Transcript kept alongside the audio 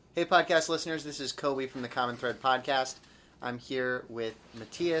Hey, podcast listeners, this is Kobe from the Common Thread podcast. I'm here with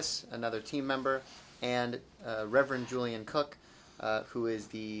Matthias, another team member, and Reverend Julian Cook, who is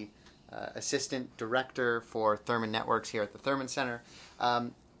the assistant director for Thurman Networks here at the Thurman Center.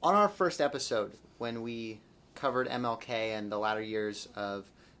 On our first episode, when we covered MLK and the latter years of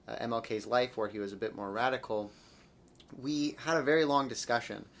MLK's life, where he was a bit more radical, we had a very long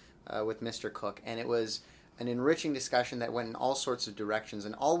discussion with Mr. Cook, and it was an enriching discussion that went in all sorts of directions,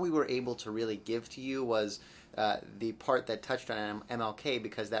 and all we were able to really give to you was the part that touched on MLK,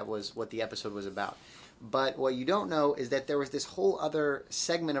 because that was what the episode was about. But what you don't know is that there was this whole other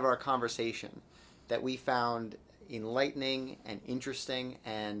segment of our conversation that we found enlightening and interesting,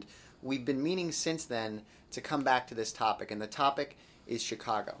 and we've been meaning since then to come back to this topic, and the topic is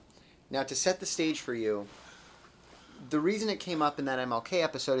Chicago. Now, to set the stage for you, the reason it came up in that MLK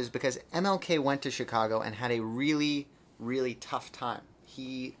episode is because MLK went to Chicago and had a really, really tough time.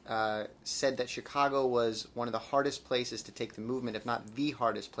 He said that Chicago was one of the hardest places to take the movement, if not the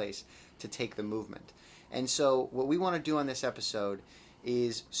hardest place to take the movement. And so what we want to do on this episode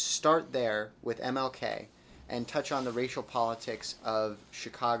is start there with MLK and touch on the racial politics of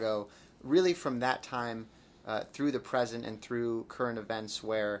Chicago, really from that time through the present and through current events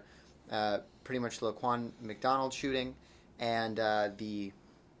where pretty much the Laquan McDonald shooting and the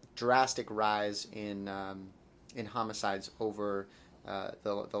drastic rise in homicides over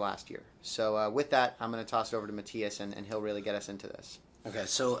the last year. So with that, I'm going to toss it over to Matthias, and he'll really get us into this. Okay,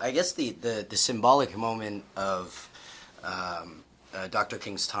 so I guess the symbolic moment of Dr.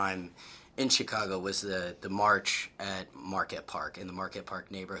 King's time in Chicago was the march at Marquette Park, in the Marquette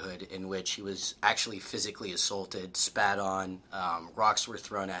Park neighborhood, in which he was actually physically assaulted, spat on, rocks were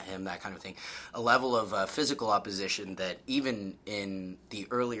thrown at him, that kind of thing. A level of physical opposition that even in the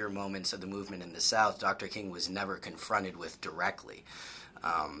earlier moments of the movement in the South, Dr. King was never confronted with directly.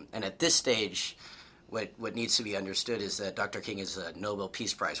 And at this stage, what needs to be understood is that Dr. King is a Nobel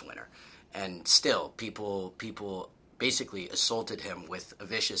Peace Prize winner. And still, people basically assaulted him with a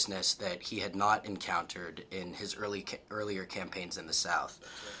viciousness that he had not encountered in his earlier campaigns in the South.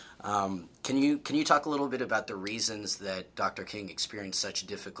 Can you talk a little bit about the reasons that Dr. King experienced such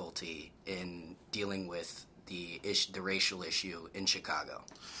difficulty in dealing with the racial issue in Chicago?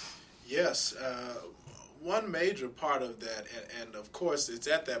 Yes, one major part of that, and of course it's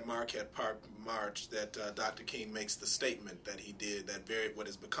at that Marquette Park march that Dr. King makes the statement that he did, what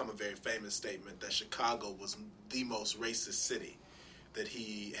has become a very famous statement, that Chicago was the most racist city that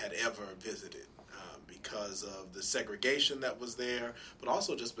he had ever visited because of the segregation that was there, but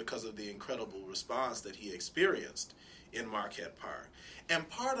also just because of the incredible response that he experienced in Marquette Park. And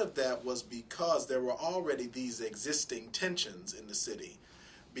part of that was because there were already these existing tensions in the city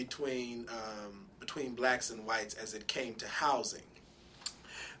between blacks and whites as it came to housing.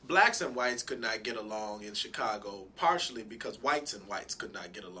 Blacks and whites could not get along in Chicago, partially because whites and whites could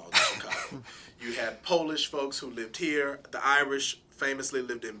not get along in Chicago. You had Polish folks who lived here. The Irish famously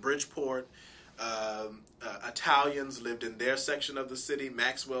lived in Bridgeport. Italians lived in their section of the city,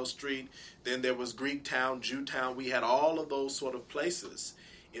 Maxwell Street. Then there was Greektown, Jewtown. We had all of those sort of places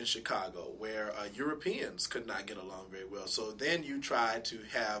in Chicago where Europeans could not get along very well. So then you tried to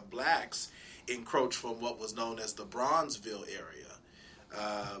have blacks encroach from what was known as the Bronzeville area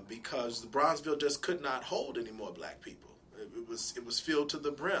because the Bronzeville just could not hold any more black people. It was filled to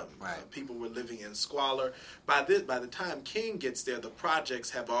the brim. Right. People were living in squalor. By the time King gets there, the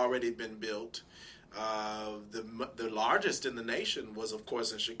projects have already been built. The largest in the nation was, of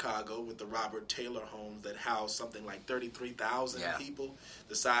course, in Chicago with the Robert Taylor homes that housed something like 33,000 people,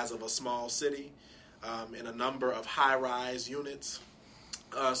 the size of a small city, in a number of high-rise units.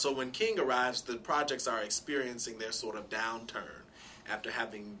 So when King arrives, the projects are experiencing their sort of downturn after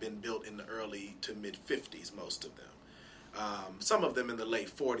having been built in the early to mid-50s, most of them. Some of them in the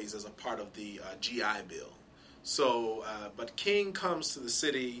late 40s as a part of the GI Bill. So, but King comes to the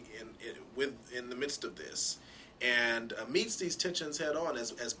city in the midst of this and meets these tensions head on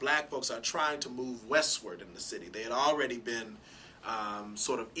as black folks are trying to move westward in the city. They had already been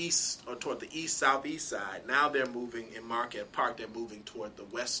sort of east or toward the southeast side. Now they're moving in Marquette Park. They're moving toward the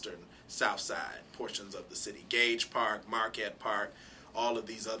western south side portions of the city. Gage Park, Marquette Park, all of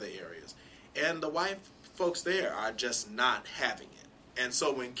these other areas. And the white folks there are just not having it. And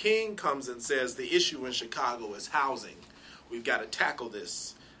so when King comes and says the issue in Chicago is housing, we've got to tackle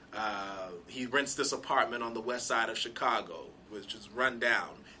this. He rents this apartment on the west side of Chicago, which is run down,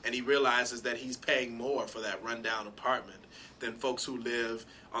 and he realizes that he's paying more for that rundown apartment than folks who live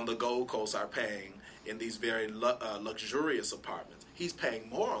on the Gold Coast are paying in these very luxurious apartments. He's paying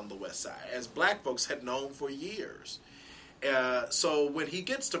more on the west side, as black folks had known for years. So when he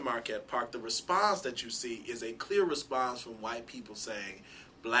gets to Marquette Park, the response that you see is a clear response from white people saying,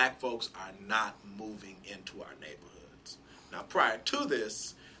 black folks are not moving into our neighborhoods. Now, prior to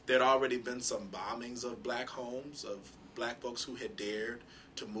this, there'd already been some bombings of black homes, of black folks who had dared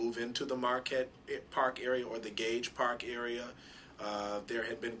to move into the Marquette Park area or the Gage Park area. There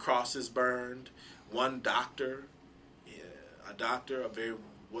had been crosses burned. One doctor, a very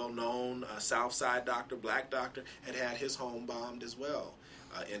well-known South Side doctor, black doctor, had his home bombed as well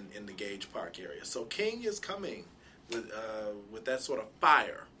in the Gage Park area. So King is coming with that sort of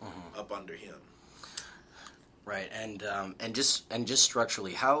fire up under him. Right, and just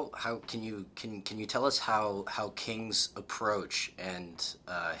structurally, how can you tell us how King's approach and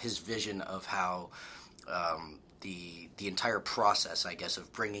his vision of how the entire process, I guess,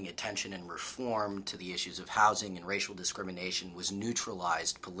 of bringing attention and reform to the issues of housing and racial discrimination was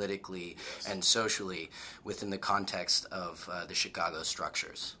neutralized politically and socially within the context of the Chicago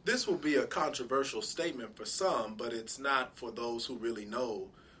structures? This will be a controversial statement for some, but it's not for those who really know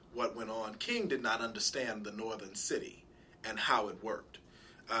what went on. King did not understand the northern city and how it worked.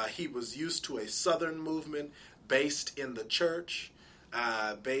 He was used to a southern movement based in the church,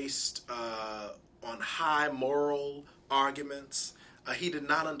 based on high moral arguments. He did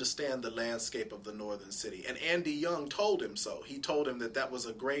not understand the landscape of the northern city. And Andy Young told him so. He told him that was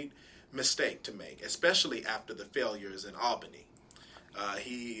a great mistake to make, especially after the failures in Albany.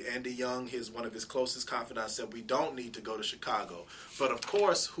 Andy Young, one of his closest confidants, said, we don't need to go to Chicago. But of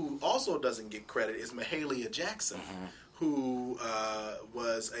course, who also doesn't get credit is Mahalia Jackson, who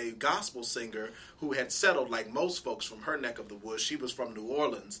was a gospel singer who had settled, like most folks from her neck of the woods. She was from New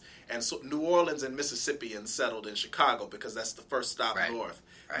Orleans, and so New Orleans and Mississippians settled in Chicago because that's the first stop north,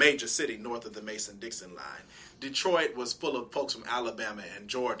 major city north of the Mason-Dixon line. Detroit was full of folks from Alabama and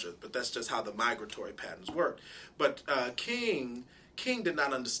Georgia, but that's just how the migratory patterns worked. But King did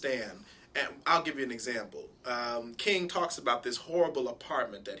not understand. And I'll give you an example. King talks about this horrible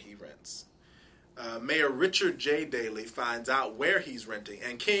apartment that he rents. Mayor Richard J. Daley finds out where he's renting.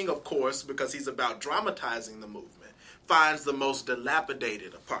 And King, of course, because he's about dramatizing the movement, finds the most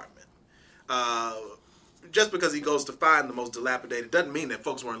dilapidated apartment. Just because he goes to find the most dilapidated doesn't mean that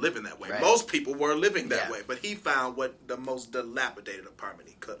folks weren't living that way. Right. Most people were living that way. But he found the most dilapidated apartment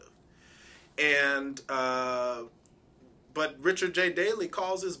he could have. And but Richard J. Daley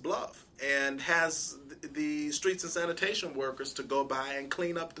calls his bluff and has the streets and sanitation workers to go by and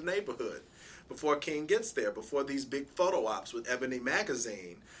clean up the neighborhood before King gets there, before these big photo ops with Ebony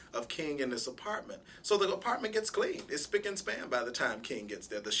Magazine of King in this apartment. So the apartment gets cleaned. It's spick and span by the time King gets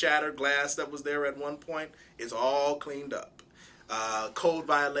there. The shattered glass that was there at one point is all cleaned up. Code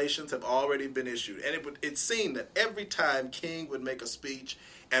violations have already been issued. And it seemed that every time King would make a speech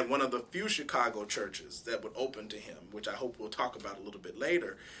at one of the few Chicago churches that would open to him, which I hope we'll talk about a little bit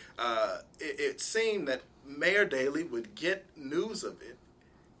later, it seemed that Mayor Daley would get news of it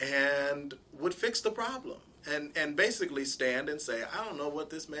and would fix the problem and basically stand and say, I don't know what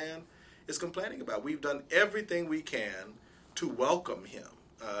this man is complaining about. We've done everything we can to welcome him.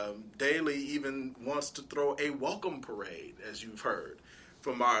 Daley even wants to throw a welcome parade, as you've heard,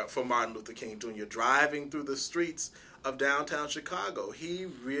 from Martin Luther King Jr. driving through the streets of downtown Chicago. He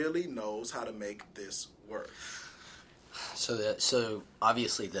really knows how to make this work. So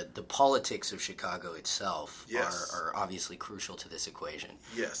obviously the politics of Chicago itself are obviously crucial to this equation.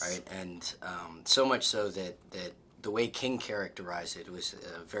 Yes. Right, and so much so that the way King characterized it was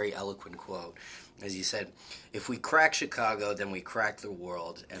a very eloquent quote. As he said, if we crack Chicago, then we crack the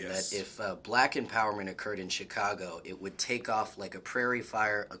world. And that if black empowerment occurred in Chicago, it would take off like a prairie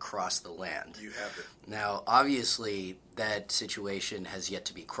fire across the land. You have it. Now, obviously, that situation has yet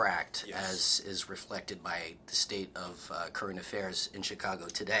to be cracked, as is reflected by the state of current affairs in Chicago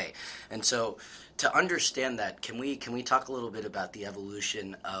today. And so, to understand that, can we talk a little bit about the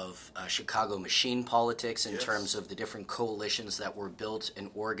evolution of Chicago machine politics in terms of the different coalitions that were built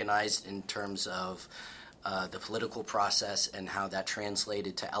and organized in terms of the political process and how that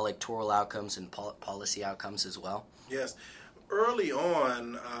translated to electoral outcomes and policy outcomes as well? Yes. Early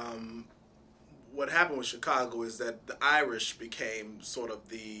on, what happened with Chicago is that the Irish became sort of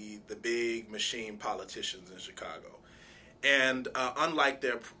the big machine politicians in Chicago. And unlike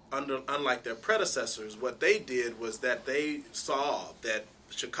their predecessors, what they did was that they saw that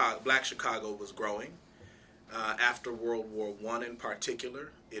Black Chicago was growing. After World War I in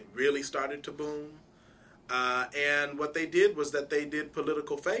particular, it really started to boom. And what they did was that they did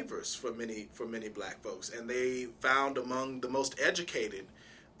political favors for many black folks. And they found among the most educated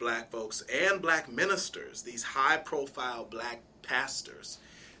black folks and black ministers, these high-profile black pastors,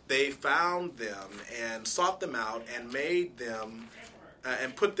 they found them and sought them out and made them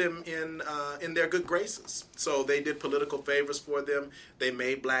and put them in their good graces. So they did political favors for them. They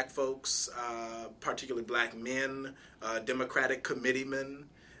made black folks, particularly black men, Democratic committeemen,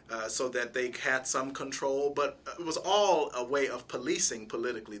 so that they had some control. But it was all a way of policing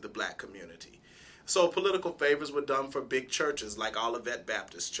politically the black community. So political favors were done for big churches like Olivet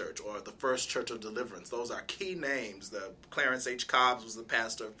Baptist Church or the First Church of Deliverance. Those are key names. The Clarence H. Cobbs was the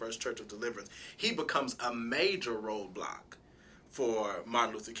pastor of First Church of Deliverance. He becomes a major roadblock for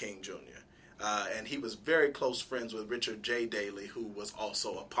Martin Luther King Jr. And he was very close friends with Richard J. Daley, who was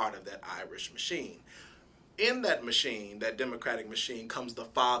also a part of that Irish machine. In that machine, that Democratic machine, comes the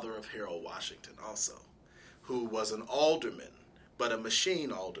father of Harold Washington also, who was an alderman, but a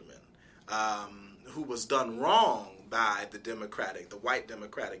machine alderman, who was done wrong by the white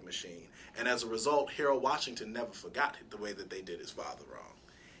Democratic machine. And as a result, Harold Washington never forgot the way that they did his father wrong,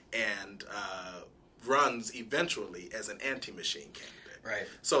 and runs eventually as an anti-machine candidate. Right.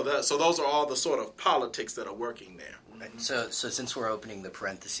 So those are all the sort of politics that are working there. Right. So since we're opening the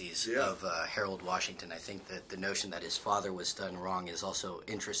parentheses of Harold Washington, I think that the notion that his father was done wrong is also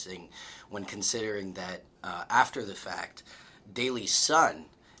interesting when considering that after the fact, Daley's son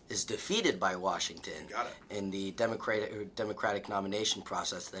is defeated by Washington in the Democratic nomination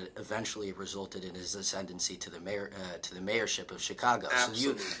process that eventually resulted in his ascendancy to the mayorship of Chicago.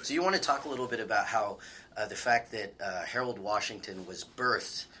 Absolutely. So you want to talk a little bit about how the fact that Harold Washington was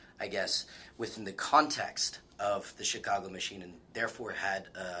birthed, I guess, within the context of the Chicago machine, and therefore had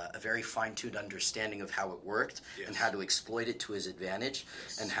a very fine-tuned understanding of how it worked and how to exploit it to his advantage,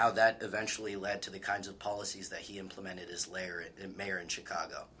 and how that eventually led to the kinds of policies that he implemented as mayor in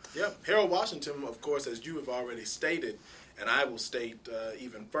Chicago. Yeah, Harold Washington, of course, as you have already stated, and I will state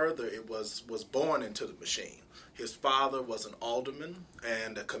even further, it was born into the machine. His father was an alderman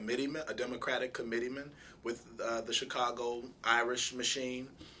and a committeeman, a Democratic committeeman with the Chicago Irish machine,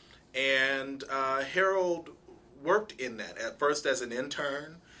 and Harold worked in that, at first as an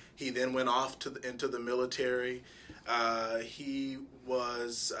intern. He then went off into the military. He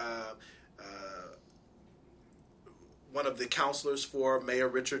was one of the counselors for Mayor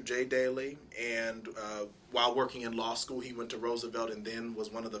Richard J. Daley, and while working in law school, he went to Roosevelt and then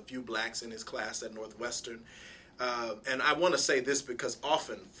was one of the few blacks in his class at Northwestern. And I want to say this because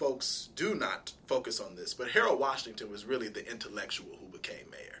often folks do not focus on this, but Harold Washington was really the intellectual who became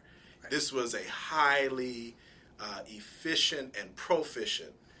mayor. Right. This was a highly efficient and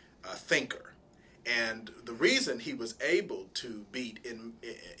proficient thinker, and the reason he was able to beat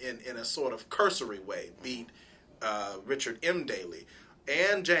in a sort of cursory way Richard M. Daley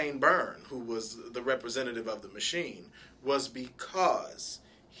and Jane Byrne, who was the representative of the machine, was because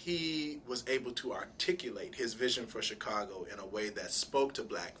he was able to articulate his vision for Chicago in a way that spoke to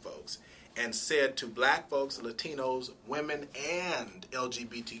black folks and said to black folks, Latinos, women, and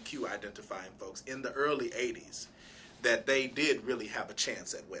LGBTQ identifying folks in the early 80s that they did really have a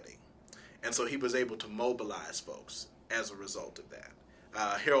chance at winning. And so he was able to mobilize folks as a result of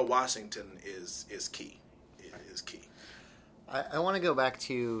that. Harold Washington is key. It is key. I want to go back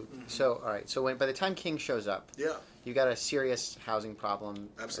to, so by the time King shows up, you got a serious housing problem.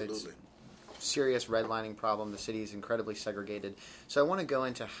 Absolutely. Serious redlining problem. The city is incredibly segregated. So I want to go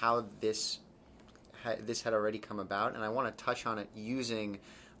into how this had already come about, and I want to touch on it using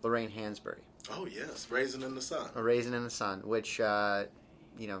Lorraine Hansberry. Oh yes, Raisin in the Sun. A Raisin in the Sun, which due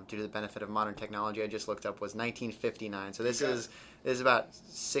to the benefit of modern technology, I just looked up, was 1959. So this is about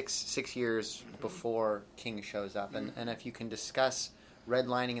six years before King shows up, and if you can discuss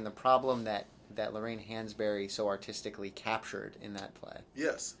redlining and the problem that Lorraine Hansberry so artistically captured in that play.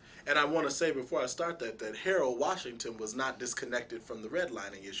 Yes. And I want to say before I start that Harold Washington was not disconnected from the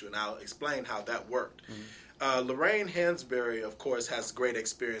redlining issue, and I'll explain how that worked. Lorraine Hansberry, of course, has great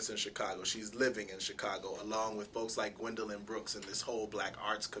experience in Chicago. She's living in Chicago, along with folks like Gwendolyn Brooks and this whole black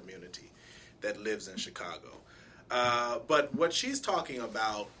arts community that lives in Chicago. But what she's talking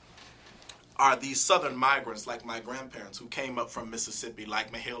about are these southern migrants, like my grandparents, who came up from Mississippi,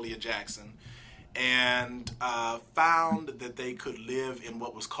 like Mahalia Jackson, and found that they could live in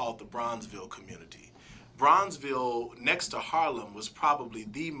what was called the Bronzeville community. Bronzeville, next to Harlem, was probably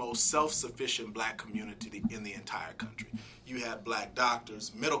the most self-sufficient black community in the entire country. You had black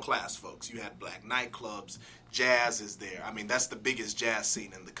doctors, middle-class folks. You had black nightclubs. Jazz is there. I mean, that's the biggest jazz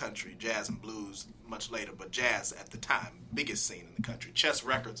scene in the country. Jazz and blues much later, but jazz at the time, biggest scene in the country. Chess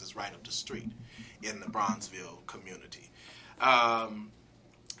Records is right up the street in the Bronzeville community.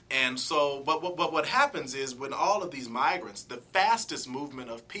 And so, but what happens is when all of these migrants, the fastest movement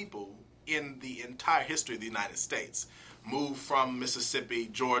of people in the entire history of the United States, move from Mississippi,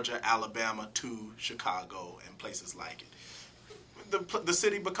 Georgia, Alabama to Chicago and places like it. The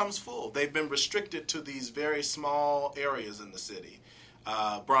city becomes full. They've been restricted to these very small areas in the city.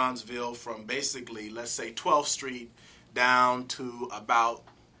 Bronzeville, from basically, let's say, 12th Street down to about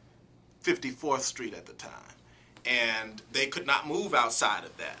 54th Street at the time. And they could not move outside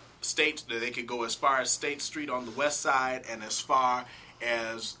of that. They could go as far as State Street on the west side and as far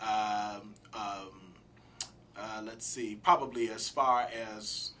as, probably as far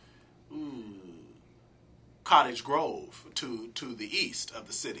as Cottage Grove to the east of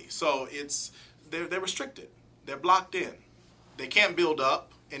the city. So they're restricted. They're blocked in. They can't build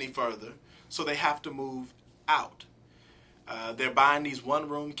up any further, so they have to move out. They're buying these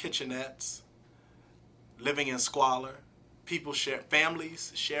one-room kitchenettes, living in squalor.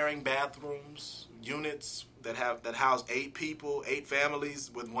 Families sharing bathrooms, units that house 8 people, 8 families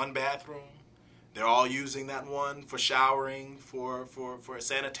with one bathroom. They're all using that one for showering, for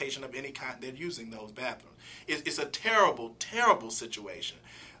sanitation of any kind. They're using those bathrooms. It's a terrible, terrible situation.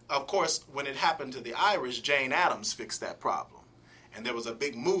 Of course, when it happened to the Irish, Jane Addams fixed that problem. And there was a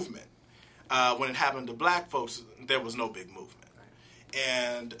big movement. When it happened to black folks, there was no big movement.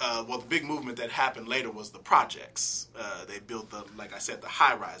 And, the big movement that happened later was the projects. They built, like I said, the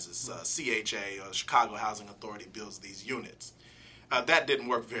high-rises. CHA, Chicago Housing Authority, builds these units. That didn't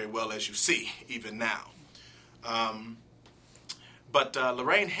work very well, as you see, even now. But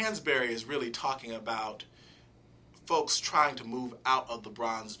Lorraine Hansberry is really talking about folks trying to move out of the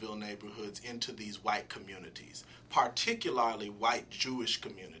Bronzeville neighborhoods into these white communities, particularly white Jewish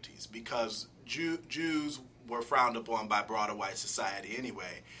communities, because Jews were frowned upon by broader white society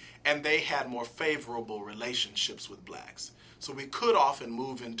anyway, and they had more favorable relationships with blacks. So we could often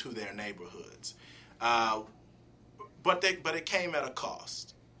move into their neighborhoods. But it came at a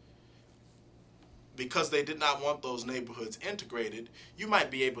cost. Because they did not want those neighborhoods integrated, you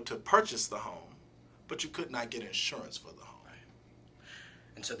might be able to purchase the home, but you could not get insurance for the home.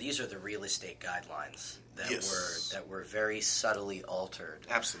 And so these are the real estate guidelines that Yes. were very subtly altered.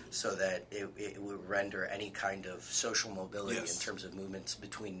 Absolutely. So that it would render any kind of social mobility Yes. in terms of movements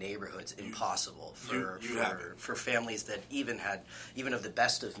between neighborhoods impossible for families that even of the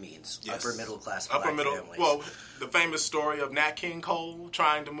best of means, Yes. upper middle class black families. Well, the famous story of Nat King Cole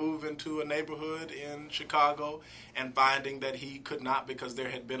trying to move into a neighborhood in Chicago and finding that he could not because there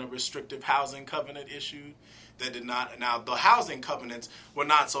had been a restrictive housing covenant issued. That did not. Now, the housing covenants were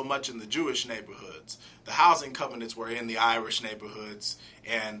not so much in the Jewish neighborhoods. The housing covenants were in the Irish neighborhoods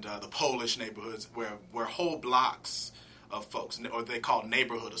and the Polish neighborhoods, where whole blocks of folks, or they call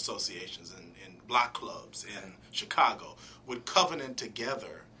neighborhood associations and block clubs in Chicago, would covenant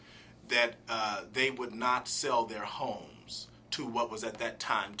together that they would not sell their homes to what was at that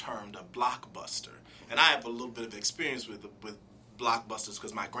time termed a blockbuster. And I have a little bit of experience with blockbusters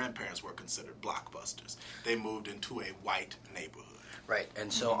because my grandparents were considered blockbusters. They moved into a white neighborhood. Right,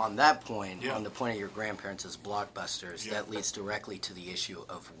 and so on that point, Yeah. on the point of your grandparents as blockbusters, Yeah. that leads directly to the issue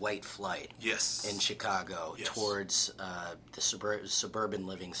of white flight Yes. in Chicago Yes. towards the suburban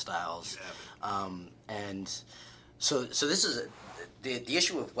living styles. You have it. And so this is the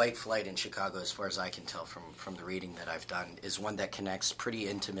issue of white flight in Chicago, as far as I can tell from the reading that I've done, is one that connects pretty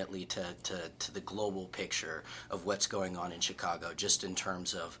intimately to the global picture of what's going on in Chicago, just in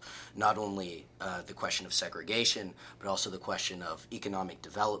terms of not only the question of segregation, but also the question of economic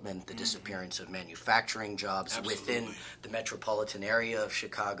development, the disappearance of manufacturing jobs within Absolutely. the metropolitan area of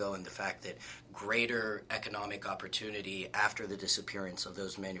Chicago, and the fact that greater economic opportunity after the disappearance of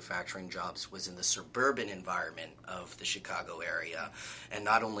those manufacturing jobs was in the suburban environment of the Chicago area. And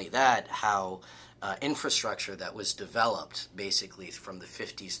not only that, how infrastructure that was developed basically from the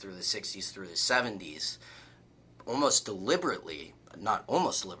 50s through the 60s through the 70s almost deliberately, not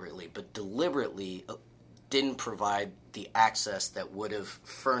almost deliberately, but deliberately didn't provide the access that would have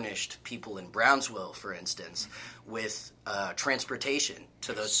furnished people in Brownsville, for instance, with transportation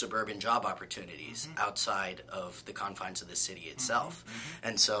to those suburban job opportunities outside of the confines of the city itself.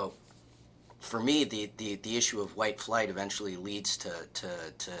 And so, for me, the issue of white flight eventually leads to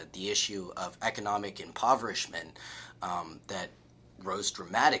the issue of economic impoverishment that rose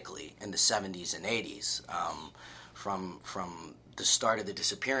dramatically in the 70s and 80s, from the start of the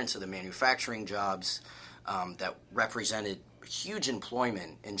disappearance of the manufacturing jobs that represented huge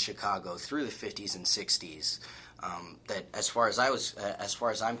employment in Chicago through the 50s and 60s. That, as far as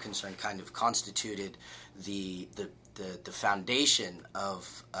I'm concerned, kind of constituted the foundation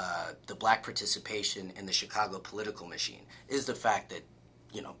of the black participation in the Chicago political machine, is the fact that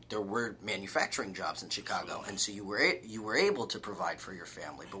there were manufacturing jobs in Chicago, and so you were able to provide for your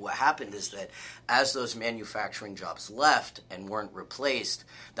family. But what happened is that as those manufacturing jobs left and weren't replaced,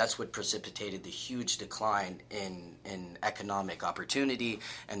 that's what precipitated the huge decline in economic opportunity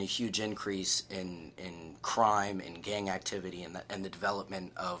and a huge increase in crime and gang activity and the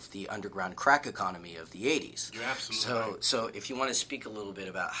development of the underground crack economy of the 80s. You're absolutely right. So if you want to speak a little bit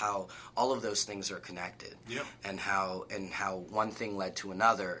about how all of those things are connected, Yep. and how one thing led to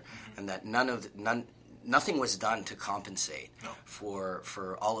another, and that nothing was done to compensate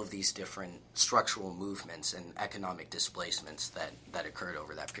for all of these different structural movements and economic displacements that occurred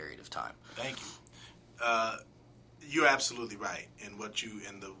over that period of time. Thank you. You're absolutely right in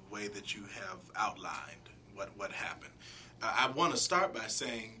the way that you have outlined what happened. I want to start by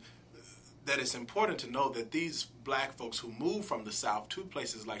saying that it's important to know that these black folks who move from the South to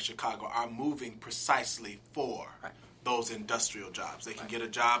places like Chicago are moving precisely for those industrial jobs. They can get a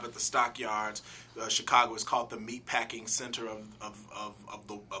job at the stockyards. Chicago is called the meatpacking center of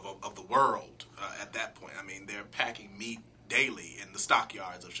the world at that point. I mean, they're packing meat daily in the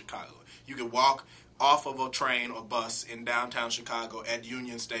stockyards of Chicago. You can walk off of a train or bus in downtown Chicago at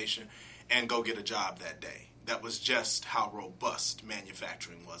Union Station and go get a job that day. That was just how robust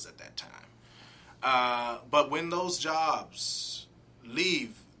manufacturing was at that time. But when those jobs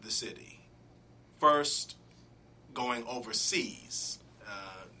leave the city, first going overseas,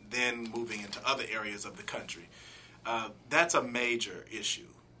 then moving into other areas of the country, that's a major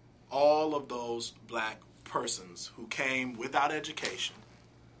issue. All of those black persons who came without education,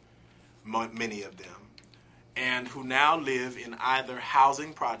 many of them, and who now live in either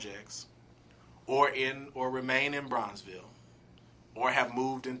housing projects or remain in Bronzeville, or have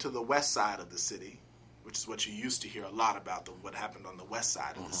moved into the west side of the city, which is what you used to hear a lot about, what happened on the west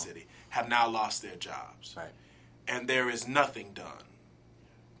side of the city, have now lost their jobs. Right. And there is nothing done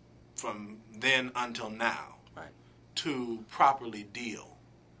from then until now to properly deal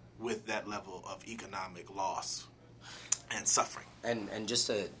with that level of economic loss and suffering. And just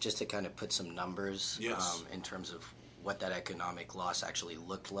to kind of put some numbers in terms of what that economic loss actually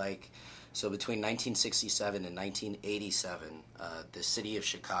looked like. So between 1967 and 1987, the city of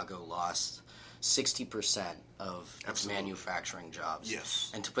Chicago lost 60% of its manufacturing jobs.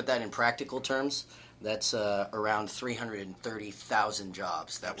 Yes. And to put that in practical terms, that's around 330,000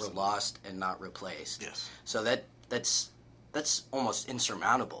 jobs that were lost and not replaced. Yes. So that's almost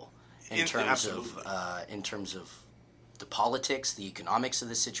insurmountable in terms of the politics, the economics of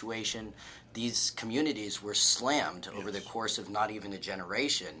the situation. These communities were slammed over the course of not even a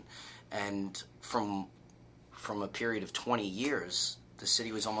generation, and from a period of 20 years, the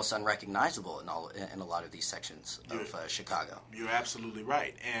city was almost unrecognizable in a lot of these sections of Chicago. You're absolutely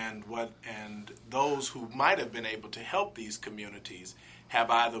right, and those who might have been able to help these communities have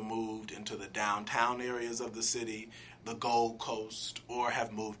either moved into the downtown areas of the city, the Gold Coast, or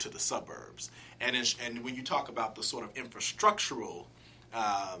have moved to the suburbs. And when you talk about the sort of infrastructural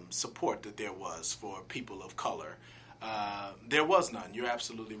support that there was for people of color, there was none. You're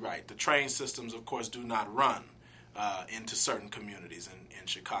absolutely right. The train systems, of course, do not run into certain communities in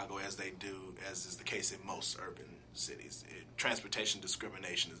Chicago as is the case in most urban cities. Transportation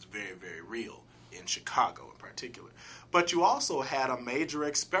discrimination is very, very real in Chicago in particular. But you also had a major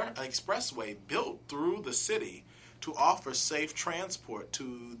expressway built through the city to offer safe transport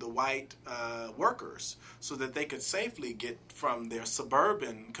to the white workers so that they could safely get from their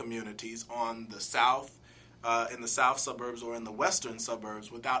suburban communities on the south, in the south suburbs or in the western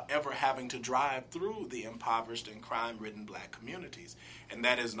suburbs without ever having to drive through the impoverished and crime-ridden black communities. And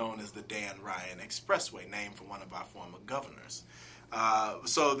that is known as the Dan Ryan Expressway, named for one of our former governors.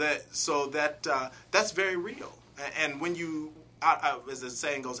 So that's very real. And when you, as the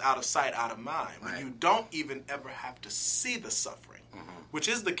saying goes, out of sight, out of mind, when you don't even ever have to see the suffering, which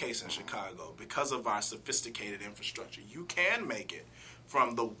is the case in Chicago because of our sophisticated infrastructure, you can make it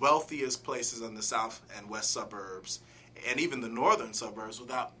from the wealthiest places in the south and west suburbs and even the northern suburbs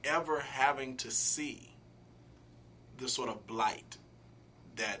without ever having to see the sort of blight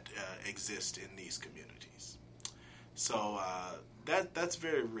that exists in these communities. So that's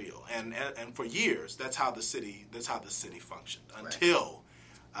very real, and for years that's how the city functioned until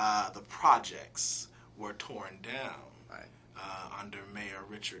the projects were torn down under Mayor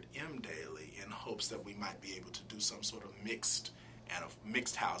Richard M. Daley in hopes that we might be able to do some sort of mixed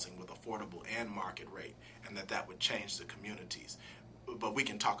housing with affordable and market rate, and that would change the communities. But we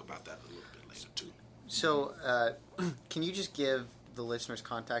can talk about that a little bit later too. So can you just give the listeners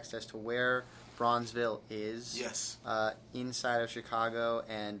context as to where Bronzeville is inside of Chicago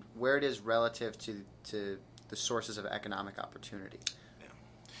and where it is relative to the sources of economic opportunity?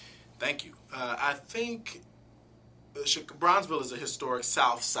 Thank you. I think Bronzeville is a historic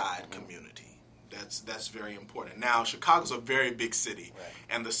South Side community. That's very important. Now, Chicago's a very big city, right,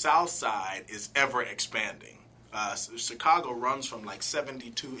 and the South Side is ever expanding. Chicago runs from like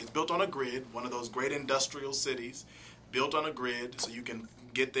 72. It's built on a grid, one of those great industrial cities, built on a grid, so you can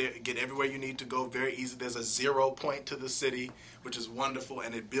get there, get everywhere you need to go very easy. There's a 0 point to the city, which is wonderful,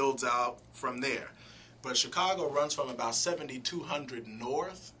 and it builds out from there. But Chicago runs from about 7,200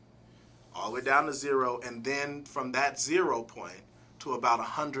 north all the way down to 0, and then from that 0 point to about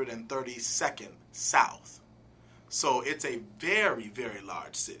 132nd south. So it's a very, very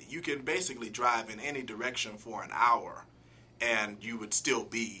large city. You can basically drive in any direction for an hour, and you would still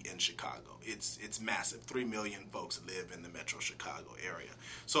be in Chicago. It's massive. 3 million folks live in the metro Chicago area.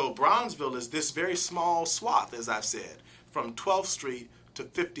 So Bronzeville is this very small swath, as I've said, from 12th Street to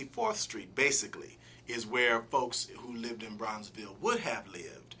 54th Street, basically, is where folks who lived in Bronzeville would have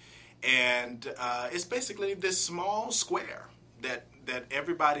lived. And it's basically this small square that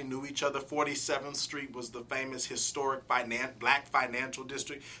everybody knew each other. 47th Street was the famous historic black financial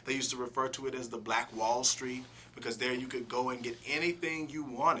district. They used to refer to it as the Black Wall Street, because there you could go and get anything you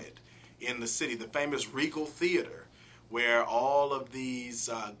wanted in the city. The famous Regal Theater, where all of these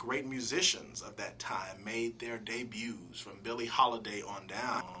great musicians of that time made their debuts, from Billie Holiday on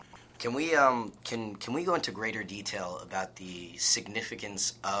down. Can we go into greater detail about the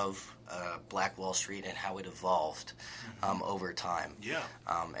significance of Black Wall Street and how it evolved over time? Yeah.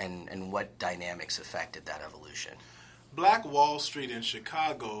 And what dynamics affected that evolution? Black Wall Street in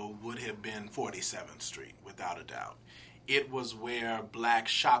Chicago would have been 47th Street, without a doubt. It was where black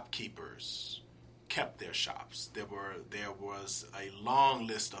shopkeepers kept their shops. There was a long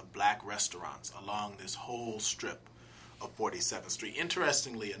list of black restaurants along this whole strip of 47th Street.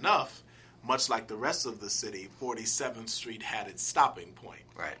 Interestingly enough, much like the rest of the city, 47th Street had its stopping point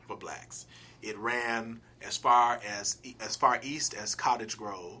for blacks. It ran as far east as Cottage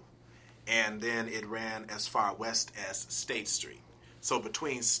Grove, and then it ran as far west as State Street. So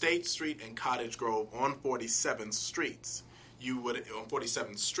between State Street and Cottage Grove on 47th Street, you would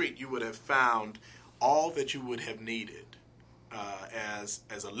have found all that you would have needed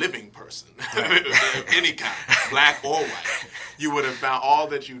as a living person of any kind, black or white. You would have found all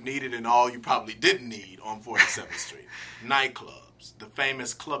that you needed and all you probably didn't need on 47th Street. Nightclubs. The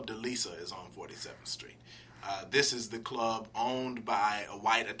famous Club de Lisa is on 47th Street. This is the club owned by a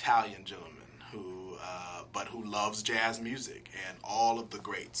white Italian gentleman who loves jazz music, and all of the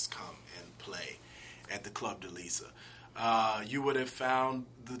greats come and play at the Club de Lisa. You would have found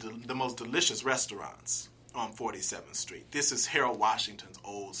the most delicious restaurants on 47th Street. This is Harold Washington's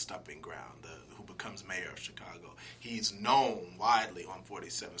old stomping ground, who becomes mayor of Chicago. He's known widely on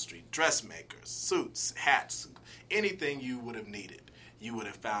 47th Street. Dressmakers, suits, hats, anything you would have needed, you would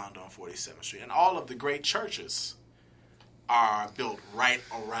have found on 47th Street. And all of the great churches are built right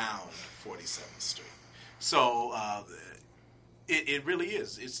around 47th Street. So it really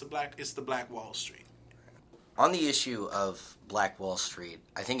is. It's the Black Wall Street. On the issue of Black Wall Street,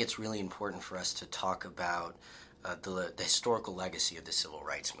 I think it's really important for us to talk about the historical legacy of the Civil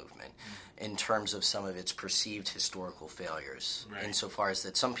Rights Movement in terms of some of its perceived historical failures. Right. Insofar as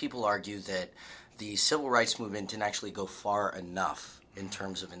that some people argue that the Civil Rights Movement didn't actually go far enough in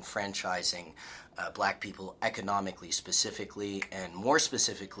terms of enfranchising black people economically, specifically, and more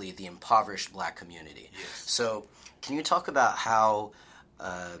specifically, the impoverished black community. Yes. So can you talk about how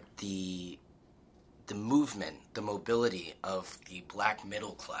the movement, the mobility of the black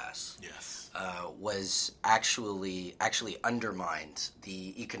middle class was actually undermined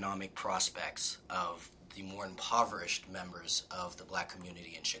the economic prospects of the more impoverished members of the black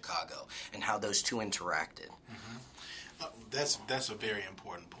community in Chicago, and how those two interacted? That's a very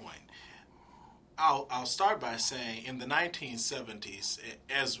important point. I'll start by saying in the 1970s,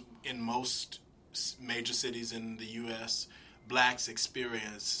 as in most major cities in the U.S., blacks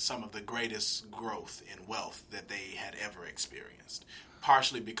experienced some of the greatest growth in wealth that they had ever experienced,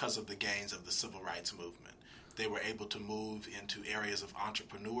 partially because of the gains of the Civil Rights Movement. They were able to move into areas of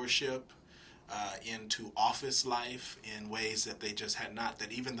entrepreneurship, into office life in ways that they just had not,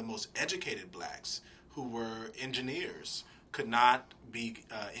 that even the most educated blacks who were engineers could not be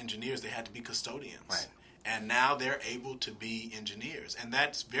engineers. They had to be custodians. Right. And now they're able to be engineers. And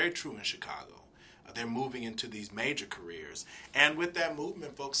that's very true in Chicago. They're moving into these major careers. And with that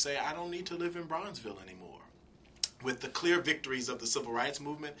movement, folks say, I don't need to live in Bronzeville anymore. With the clear victories of the Civil Rights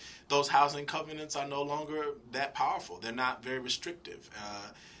Movement, those housing covenants are no longer that powerful. They're not very restrictive.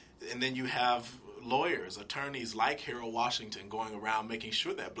 And then you have lawyers, attorneys like Harold Washington going around making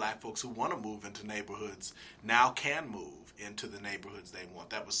sure that black folks who want to move into neighborhoods now can move into the neighborhoods they want.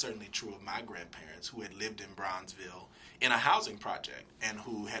 That was certainly true of my grandparents, who had lived in Bronzeville in a housing project and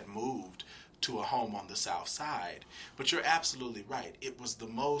who had moved to a home on the South Side. But you're absolutely right. It was the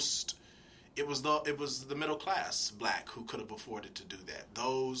middle class black who could have afforded to do that.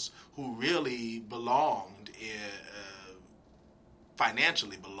 Those who really belonged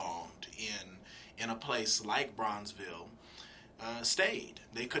financially belonged in a place like Bronzeville stayed.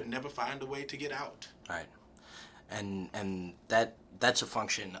 They could never find a way to get out. Right. And that's a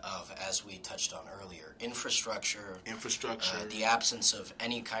function of, as we touched on earlier, infrastructure, the absence of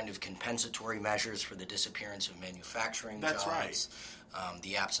any kind of compensatory measures for the disappearance of manufacturing That's jobs,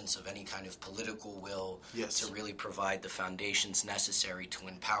 the absence of any kind of political will to really provide the foundations necessary to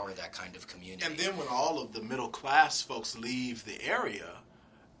empower that kind of community. And then when all of the middle class folks leave the area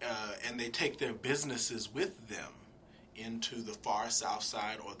and they take their businesses with them into the far south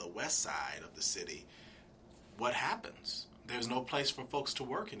side or the west side of the city, what happens? There's no place for folks to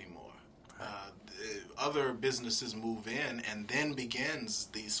work anymore. Other businesses move in, and then begins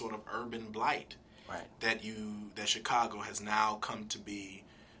the sort of urban blight that Chicago has now come to be,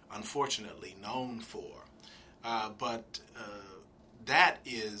 unfortunately, known for. But that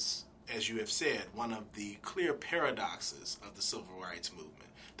is, as you have said, one of the clear paradoxes of the civil rights movement.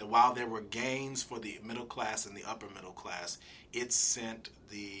 That while there were gains for the middle class and the upper middle class, it sent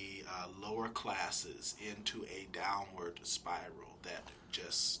the lower classes into a downward spiral that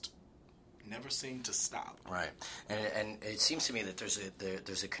just never seemed to stop. Right, and it seems to me that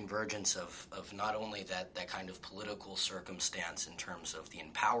there's a convergence of not only that kind of political circumstance in terms of the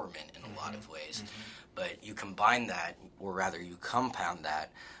empowerment in a lot of ways, but you combine that, or rather you compound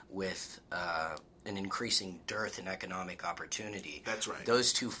that with an increasing dearth in economic opportunity. That's right.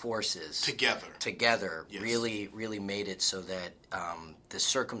 Those two forces together really made it so that the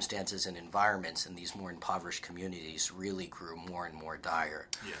circumstances and environments in these more impoverished communities really grew more and more dire.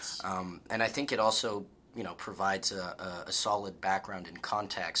 Yes. And I think it also provides a solid background and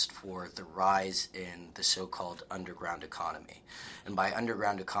context for the rise in the so-called underground economy. And by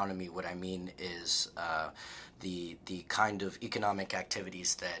underground economy, what I mean is the kind of economic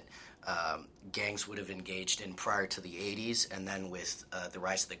activities that gangs would have engaged in prior to the 80s, and then with the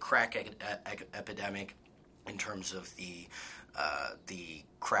rise of the crack epidemic in terms of the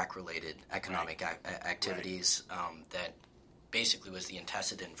crack-related economic activities that basically was the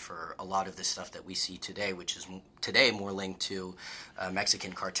antecedent for a lot of the stuff that we see today, which is today more linked to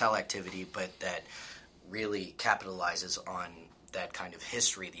Mexican cartel activity, but that really capitalizes on that kind of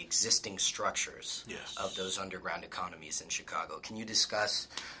history, the existing structures of those underground economies in Chicago. Can you discuss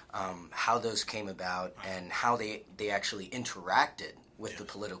how those came about and how they actually interacted with the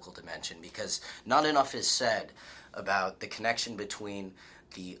political dimension? Because not enough is said about the connection between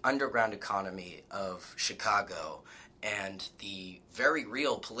the underground economy of Chicago and the very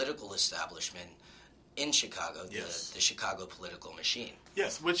real political establishment in Chicago, the Chicago political machine.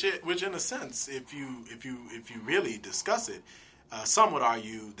 Yes, which in a sense, if you really discuss it, some would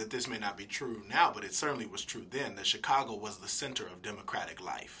argue that this may not be true now, but it certainly was true then, that Chicago was the center of democratic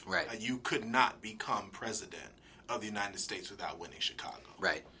life. Right. You could not become president of the United States without winning Chicago.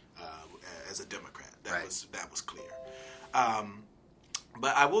 Right. As a Democrat. That was clear.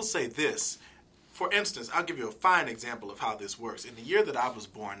 But I will say this. For instance, I'll give you a fine example of how this works. In the year that I was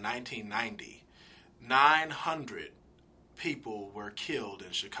born, 1990, 900 people were killed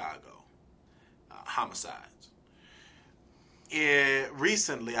in Chicago. Homicides.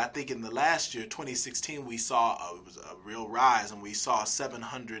 Recently, I think in the last year, 2016, we saw it was a real rise, and we saw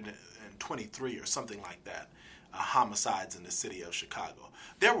 723 or something like that homicides in the city of Chicago.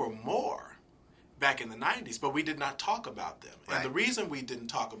 There were more back in the 90s, but we did not talk about them. Right. And the reason we didn't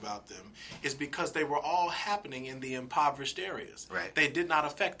talk about them is because they were all happening in the impoverished areas. Right. They did not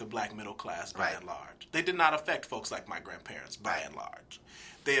affect the black middle class by and large. They did not affect folks like my grandparents by and large.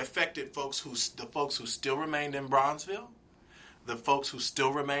 They affected the folks who still remained in Bronzeville, the folks who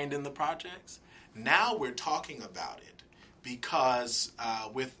still remained in the projects. Now we're talking about it because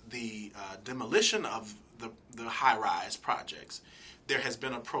with the demolition of the high-rise projects, there has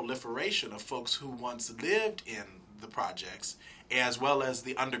been a proliferation of folks who once lived in the projects, as well as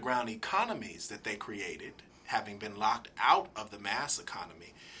the underground economies that they created, having been locked out of the mass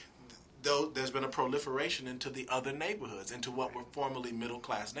economy. Though there's been a proliferation into the other neighborhoods, into what were formerly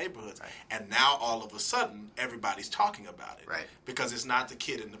middle-class neighborhoods. Right. And now, all of a sudden, everybody's talking about it. Right. Because it's not the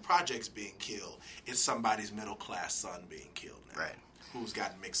kid in the projects being killed. It's somebody's middle-class son being killed now. Right. Who's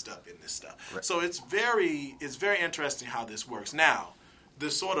gotten mixed up in this stuff. Right. So it's very interesting how this works. Now,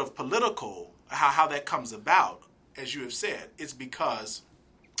 the sort of political, how that comes about, as you have said, is because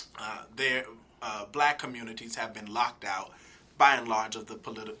black communities have been locked out by and large of the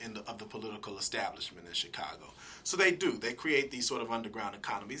political establishment in Chicago. So they create these sort of underground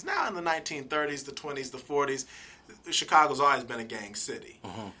economies. Now in the 1930s, the 20s, the 40s, Chicago's always been a gang city.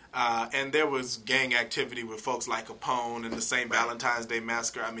 And there was gang activity with folks like Capone and the St. Valentine's Day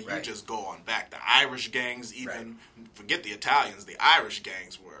Massacre. I mean, you just go on back. The Irish gangs, even, forget the Italians, the Irish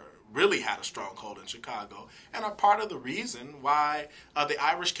gangs really had a stronghold in Chicago and are part of the reason why the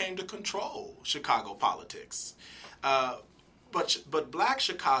Irish came to control Chicago politics. But Black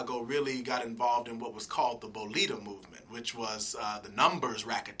Chicago really got involved in what was called the Bolita movement, which was the numbers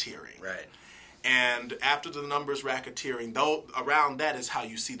racketeering. Right. And after the numbers racketeering, though, around that is how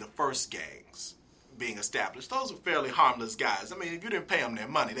you see the first gangs being established. Those were fairly harmless guys. I mean, if you didn't pay them their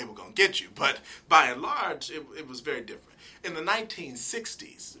money, they were going to get you. But by and large, it was very different. In the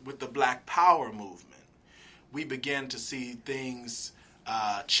 1960s, with the Black Power movement, we began to see things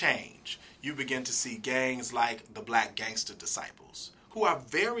change. You begin to see gangs like the Black Gangster Disciples, who are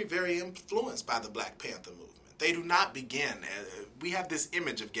very, very influenced by the Black Panther movement. They do not begin. We have this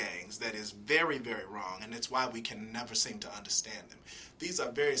image of gangs that is very, very wrong, and it's why we can never seem to understand them. These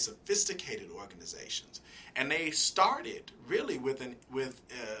are very sophisticated organizations, and they started really with an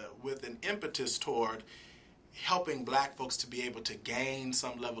impetus toward helping black folks to be able to gain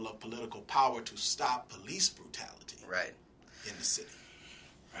some level of political power to stop police brutality in the city.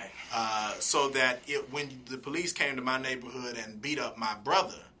 Right. So that when the police came to my neighborhood and beat up my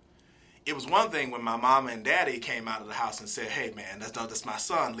brother, it was one thing when my mama and daddy came out of the house and said, hey, man, that's my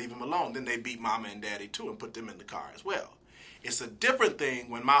son, leave him alone. Then they beat mama and daddy, too, and put them in the car as well. It's a different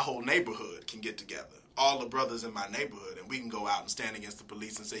thing when my whole neighborhood can get together, all the brothers in my neighborhood, and we can go out and stand against the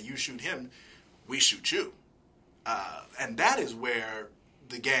police and say, you shoot him, we shoot you. And that is where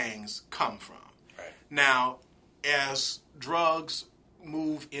the gangs come from. Right. Now, as drugs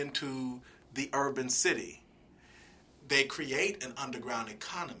move into the urban city, they create an underground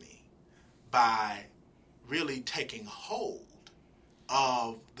economy by really taking hold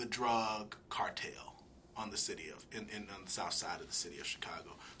of the drug cartel on the on the south side of the city of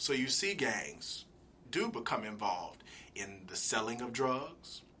Chicago. So you see gangs do become involved in the selling of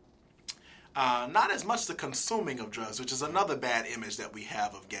drugs, not as much the consuming of drugs, which is another bad image that we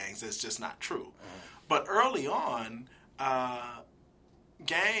have of gangs. That's just not true. But early on, black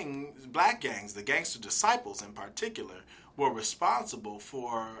gangs, the Gangster Disciples in particular, were responsible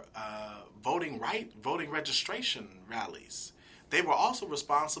for voting registration rallies. They were also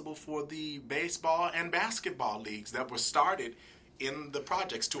responsible for the baseball and basketball leagues that were started in the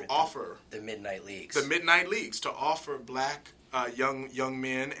projects to offer the midnight leagues. The midnight leagues to offer black young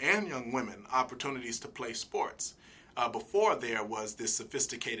men and young women opportunities to play sports. Before there was this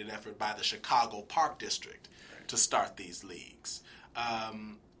sophisticated effort by the Chicago Park District to start these leagues.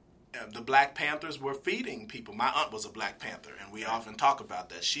 The Black Panthers were feeding people. My aunt was a Black Panther, and we often talk about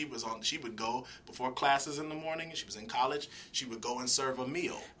that. She would go before classes in the morning. She was in college. She would go and serve a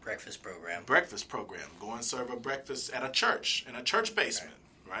meal. Breakfast program. Go and serve a breakfast at a church, in a church basement.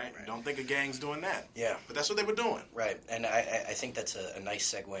 Right? Don't think of gangs doing that. Yeah. But that's what they were doing. Right. And I think that's a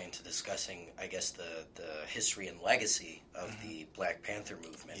nice segue into discussing, I guess, the history and legacy of the Black Panther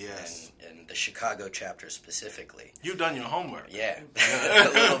movement. Yes. And the Chicago chapter specifically. You've done your homework. Yeah. A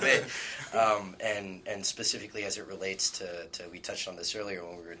little bit. And specifically as it relates to, we touched on this earlier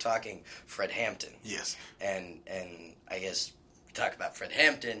when we were talking, Fred Hampton. Yes. And I guess we talk about Fred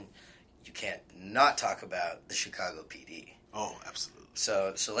Hampton, you can't not talk about the Chicago PD. Oh, absolutely.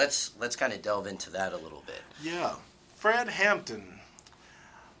 So let's kind of delve into that a little bit. Yeah. Fred Hampton,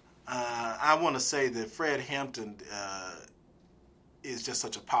 I want to say that Fred Hampton is just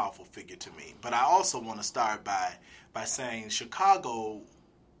such a powerful figure to me. But I also want to start by saying Chicago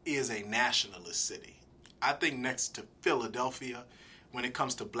is a nationalist city. I think next to Philadelphia, when it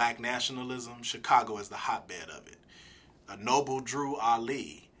comes to black nationalism, Chicago is the hotbed of it. Noble Drew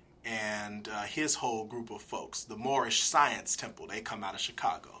Ali and his whole group of folks, the Moorish Science Temple, they come out of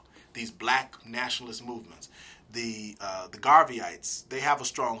Chicago. These black nationalist movements. The Garveyites, they have a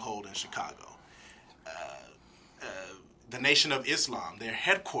stronghold in Chicago. The Nation of Islam, their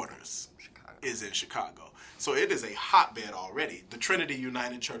headquarters is in Chicago. So it is a hotbed already. The Trinity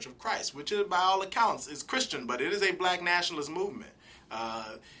United Church of Christ, which is, by all accounts is Christian, but it is a black nationalist movement,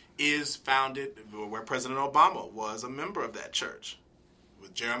 is founded where President Obama was a member of that church.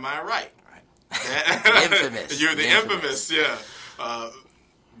 With Jeremiah Wright. The infamous. You're the infamous, yeah.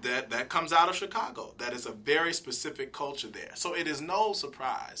 That comes out of Chicago. That is a very specific culture there. So it is no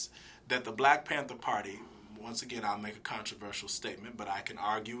surprise that the Black Panther Party once again, I'll make a controversial statement, but I can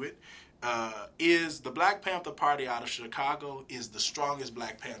argue it, is the Black Panther Party out of Chicago is the strongest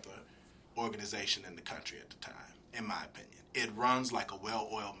Black Panther organization in the country at the time, in my opinion. It runs like a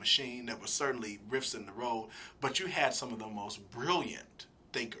well-oiled machine. There were certainly rifts in the road, but you had some of the most brilliant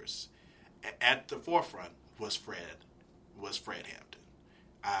thinkers. At the forefront was Fred Hampton.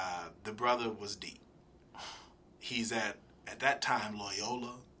 The brother was deep. He's at that time,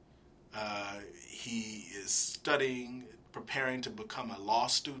 Loyola. He is studying, preparing to become a law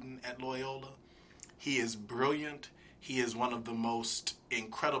student at Loyola. He is brilliant. He is one of the most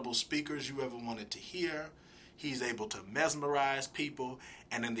incredible speakers you ever wanted to hear. He's able to mesmerize people.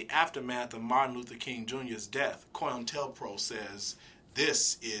 And in the aftermath of Martin Luther King Jr.'s death, COINTELPRO says,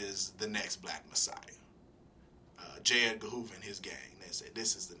 this is the next Black Messiah. J. Edgar Hoover and his gang, they said,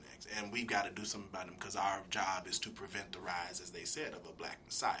 this is the next. And we've got to do something about him because our job is to prevent the rise, as they said, of a Black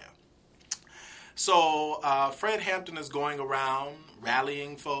Messiah. So Fred Hampton is going around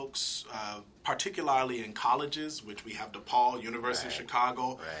rallying folks, particularly in colleges, which we have DePaul, University of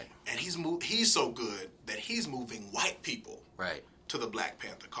Chicago. Right. And he's so good that he's moving white people to the Black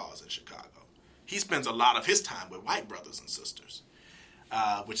Panther cause in Chicago. He spends a lot of his time with white brothers and sisters,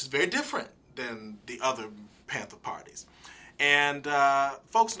 which is very different than the other Panther parties. And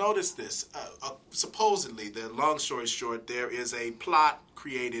folks notice this. Supposedly, the long story short, there is a plot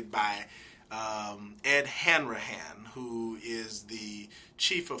created by Ed Hanrahan, who is the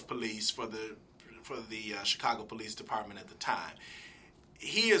chief of police for the Chicago Police Department at the time.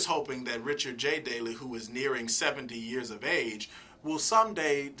 He is hoping that Richard J. Daley, who is nearing 70 years of age, will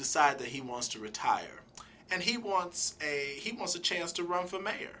someday decide that he wants to retire, and he wants a chance to run for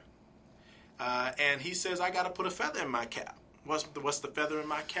mayor. And he says, I got to put a feather in my cap. What's the feather in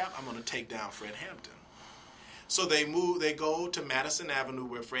my cap? I'm going to take down Fred Hampton. So they go to Madison Avenue,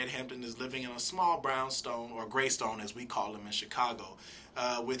 where Fred Hampton is living in a small brownstone, or graystone as we call them in Chicago,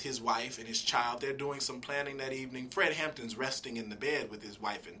 with his wife and his child. They're doing some planning that evening. Fred Hampton's resting in the bed with his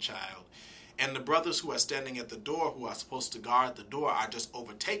wife and child. And the brothers who are standing at the door, who are supposed to guard the door, are just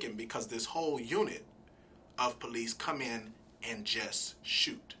overtaken because this whole unit of police come in and just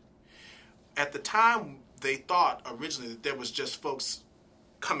shoot. At the time, they thought originally that there was just folks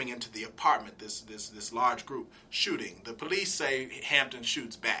coming into the apartment, this large group, shooting. The police say Hampton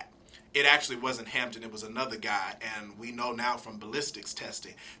shoots back. It actually wasn't Hampton, it was another guy, and we know now from ballistics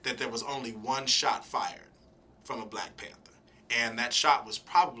testing that there was only one shot fired from a Black Panther. And that shot was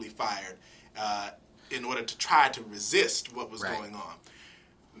probably fired in order to try to resist what was going on.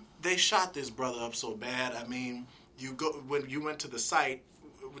 They shot this brother up so bad. I mean, when you went to the site,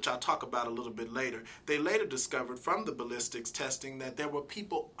 which I'll talk about a little bit later, they later discovered from the ballistics testing that there were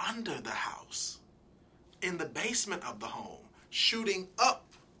people under the house, in the basement of the home, shooting up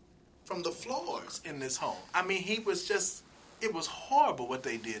from the floors in this home. I mean, it was horrible what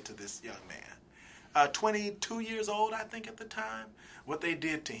they did to this young man. 22 years old, I think, at the time. What they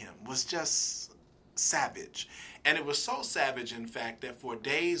did to him was just savage. And it was so savage, in fact, that for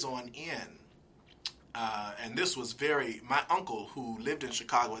days on end, and this was my uncle, who lived in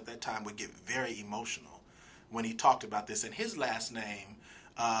Chicago at that time, would get very emotional when he talked about this. And his last name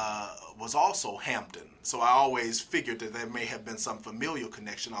was also Hampton. So I always figured that there may have been some familial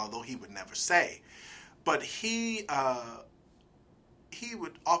connection, although he would never say. But he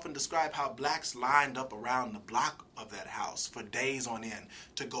would often describe how blacks lined up around the block of that house for days on end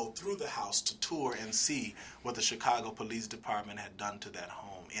to go through the house to tour and see what the Chicago Police Department had done to that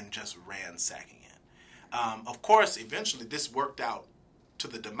home in just ransacking it. Of course, eventually this worked out to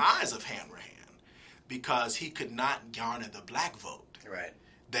the demise of Hanrahan because he could not garner the black vote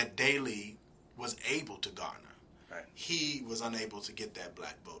that Daley was able to garner. Right. He was unable to get that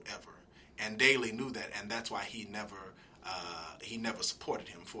black vote ever. And Daley knew that, and that's why he never supported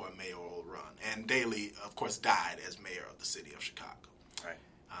him for a mayoral run. And Daley, of course, died as mayor of the city of Chicago. Right.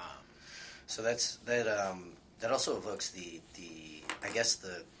 So that also evokes I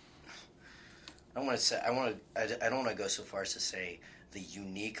don't want to go so far as to say the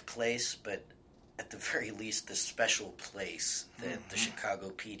unique place, but at the very least the special place that the Chicago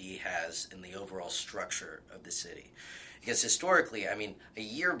PD has in the overall structure of the city. Because historically, I mean, a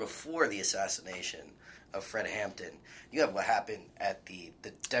year before the assassination of Fred Hampton, you have what happened at the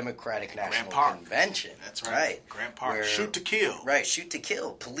Democratic National Convention. That's right. Grant Park. Where, shoot to kill. Right, shoot to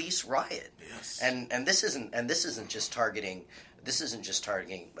kill. Police riot. Yes. And this isn't just targeting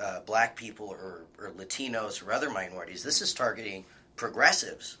black people or Latinos or other minorities. This is targeting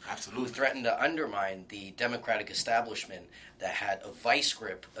progressives who threatened to undermine the Democratic establishment that had a vice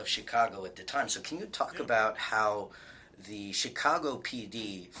grip of Chicago at the time. So can you talk about how the Chicago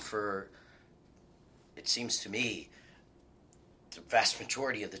PD, for it seems to me, the vast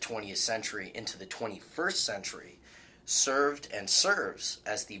majority of the 20th century into the 21st century served and serves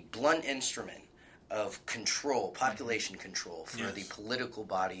as the blunt instrument of control, population control for Yes. the political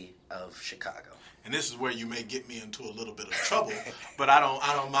body of Chicago. And this is where you may get me into a little bit of trouble, but I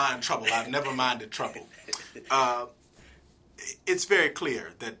don't mind trouble. I've never minded trouble. It's very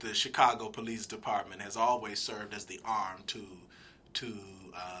clear that the Chicago Police Department has always served as the arm to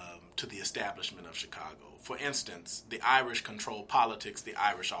the establishment of Chicago. For instance, the Irish control politics. The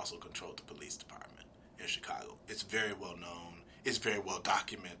Irish also controlled the police department in Chicago. It's very well known. It's very well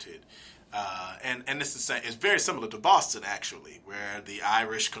documented. And this is it's very similar to Boston, actually, where the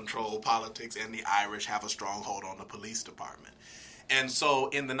Irish control politics and the Irish have a stronghold on the police department. And so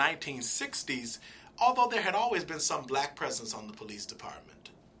in the 1960s, although there had always been some black presence on the police department,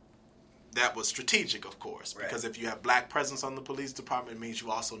 that was strategic, of course, because if you have black presence on the police department, it means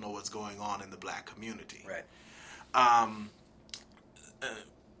you also know what's going on in the black community. Right.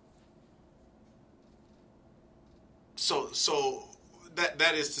 So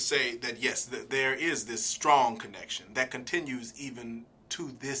that is to say that, yes, there is this strong connection that continues even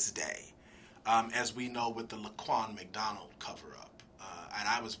to this day, as we know with the Laquan McDonald cover-up. And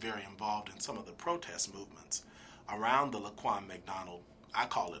I was very involved in some of the protest movements around the Laquan McDonald. I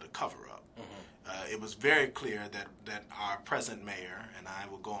call it a cover-up. Mm-hmm. It was very clear that our present mayor, and I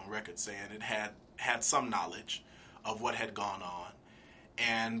will go on record saying it, had some knowledge of what had gone on,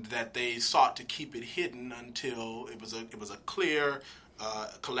 and that they sought to keep it hidden until it was a clear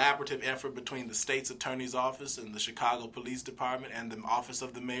collaborative effort between the state's attorney's office and the Chicago Police Department and the office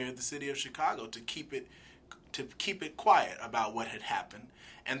of the mayor of the city of Chicago to keep it quiet about what had happened.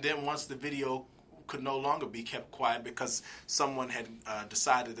 And then once the video could no longer be kept quiet because someone had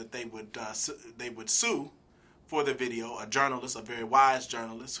decided that they would sue for the video, a journalist, a very wise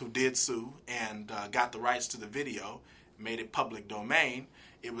journalist who did sue and got the rights to the video, made it public domain,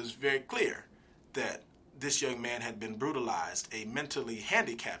 it was very clear that this young man had been brutalized. A mentally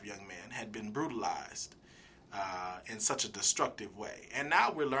handicapped young man had been brutalized in such a destructive way. And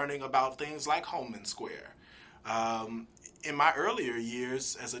now we're learning about things like Holman Square. In my earlier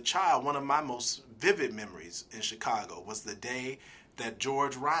years as a child, one of my most vivid memories in Chicago was the day that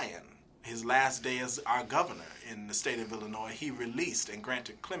George Ryan, his last day as our governor in the state of Illinois, he released and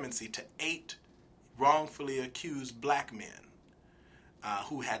granted clemency to 8 wrongfully accused black men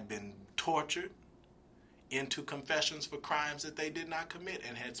who had been tortured into confessions for crimes that they did not commit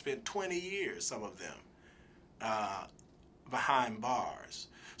and had spent 20 years, some of them, behind bars.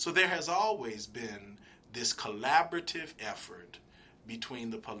 So there has always been this collaborative effort between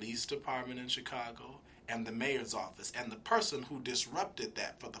the police department in Chicago and the mayor's office. And the person who disrupted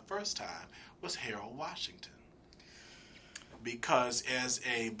that for the first time was Harold Washington. Because as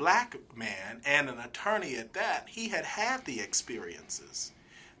a black man and an attorney at that, he had the experiences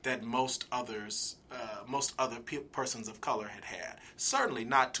that most other persons of color had. Certainly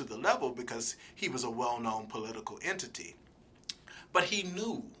not to the level because he was a well-known political entity. But he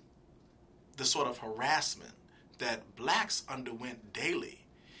knew the sort of harassment that blacks underwent daily.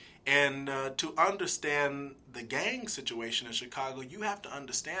 And to understand the gang situation in Chicago, you have to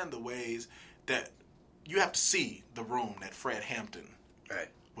understand the ways that you have to see the room that Fred Hampton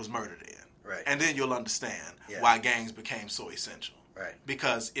was murdered in. Right. And then you'll understand why gangs became so essential. Right.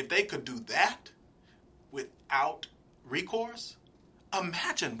 Because if they could do that without recourse,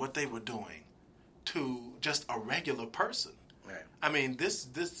 imagine what they were doing to just a regular person. Right. I mean,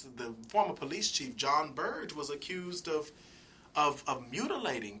 the former police chief, John Burge, was accused of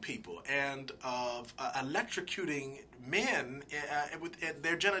mutilating people and of electrocuting men with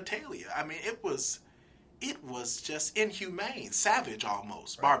their genitalia. I mean, it was just inhumane, savage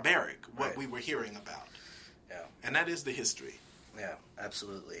almost, barbaric, what we were hearing about. Yeah. And that is the history. Yeah,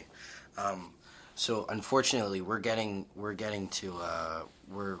 absolutely. So unfortunately, we're getting to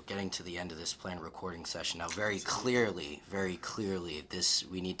the end of this planned recording session now. Very clearly,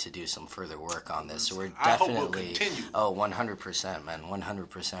 we need to do some further work on this. So we're definitely, I hope we'll continue. 100%, man,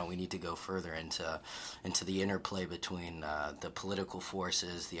 100%. We need to go further into the interplay between the political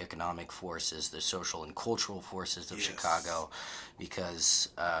forces, the economic forces, the social and cultural forces of Chicago, because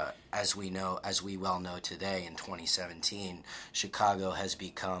as we well know today in 2017, Chicago has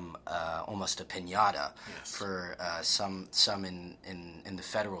become almost a piñata for some in the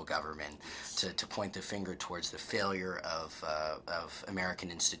federal government to point the finger towards the failure of American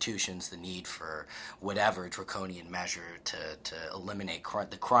institutions, the need for whatever draconian measure to eliminate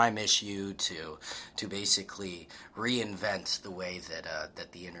the crime issue, to basically reinvent the way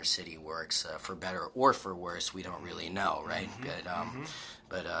that the inner city works, for better or for worse. We don't really know, right?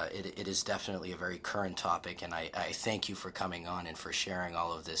 but it is definitely a very current topic, and I thank you for coming on and for sharing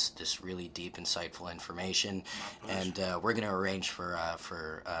all of this really deep, insightful information. And we're going to arrange for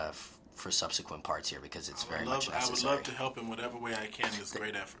subsequent parts here because it's very much necessary. I would love to help in whatever way I can. This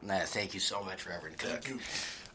great effort. Thank you so much, Reverend Cook. Thank you.